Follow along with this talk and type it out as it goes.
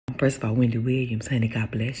First of all, Wendy Williams, honey,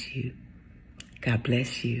 God bless you. God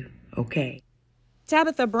bless you. Okay.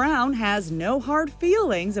 Tabitha Brown has no hard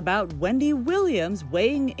feelings about Wendy Williams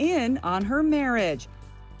weighing in on her marriage.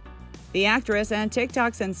 The actress and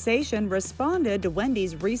TikTok sensation responded to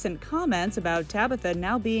Wendy's recent comments about Tabitha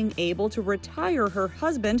now being able to retire her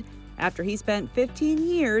husband after he spent 15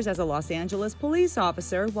 years as a Los Angeles police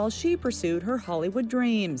officer while she pursued her Hollywood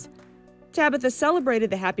dreams. Tabitha celebrated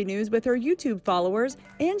the happy news with her YouTube followers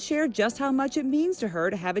and shared just how much it means to her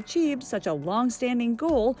to have achieved such a long-standing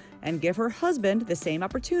goal and give her husband the same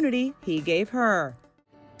opportunity he gave her.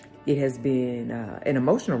 It has been an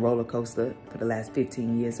emotional roller coaster for the last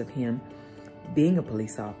 15 years of him being a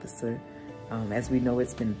police officer. As we know,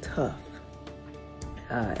 it's been tough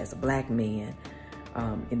as a black man,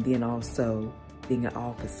 and then also being an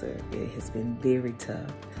officer. It has been very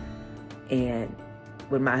tough. And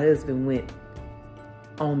when my husband went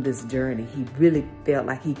on this journey, he really felt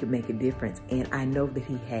like he could make a difference. And I know that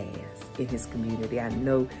he has in his community. I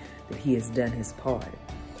know that he has done his part.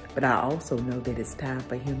 But I also know that it's time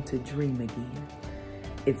for him to dream again.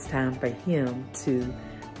 It's time for him to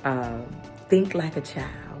think like a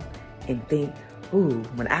child and think, ooh,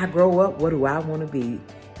 when I grow up, what do I want to be?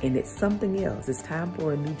 And it's something else. It's time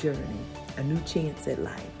for a new journey, a new chance at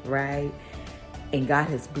life, right? And God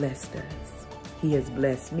has blessed us. He has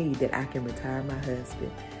blessed me that I can retire my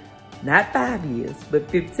husband. Not 5 years, but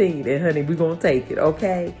 15. And honey, we're going to take it,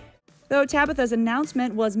 okay? Though Tabitha's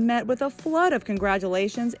announcement was met with a flood of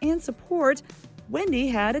congratulations and support, Wendy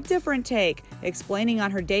had a different take, explaining on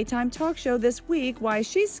her daytime talk show this week why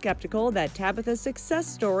she's skeptical that Tabitha's success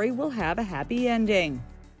story will have a happy ending.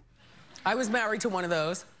 I was married to one of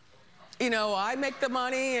those. You know, I make the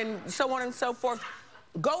money and so on and so forth.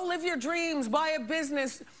 Go live your dreams, buy a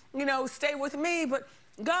business, you know, stay with me, but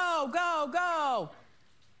go, go, go.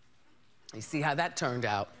 You see how that turned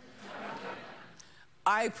out.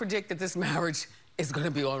 I predict that this marriage is going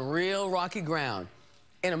to be on real rocky ground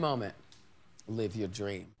in a moment. Live your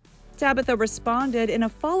dream. Tabitha responded in a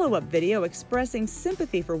follow-up video expressing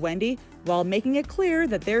sympathy for Wendy while making it clear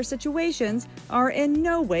that their situations are in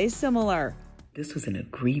no way similar. This was an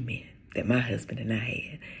agreement that my husband and I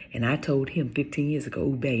had. And I told him 15 years ago,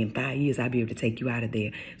 "Ooh, babe, in 5 years, I'll be able to take you out of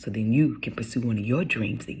there so then you can pursue one of your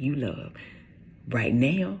dreams that you love." Right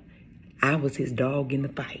now, I was his dog in the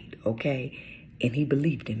fight, okay? And he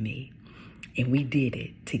believed in me. And we did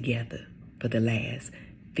it together for the last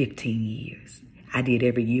 15 years. I did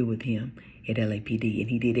every year with him at LAPD, and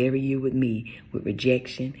he did every year with me with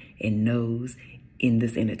rejection and no's in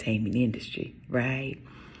this entertainment industry, right?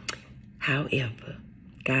 However,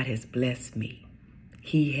 God has blessed me.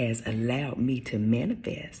 He has allowed me to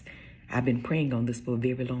manifest. I've been praying on this for a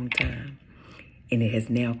very long time, and it has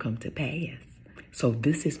now come to pass. So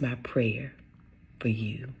this is my prayer for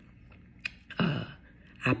you.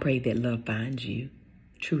 I pray that love finds you,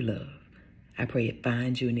 true love. I pray it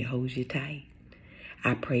finds you and it holds you tight.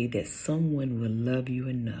 I pray that someone will love you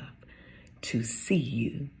enough to see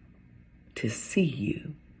you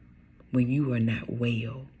when you are not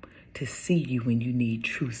well, to see you when you need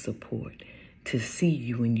true support, to see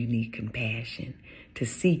you when you need compassion, to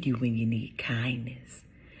see you when you need kindness.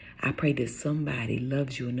 I pray that somebody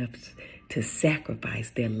loves you enough to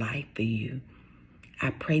sacrifice their life for you. I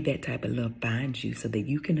pray that type of love finds you so that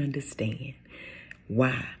you can understand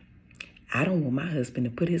why I don't want my husband to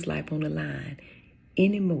put his life on the line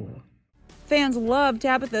anymore. Fans loved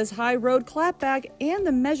Tabitha's high road clapback and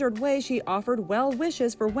the measured way she offered well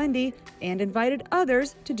wishes for Wendy and invited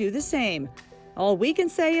others to do the same. All we can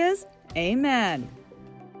say is, amen.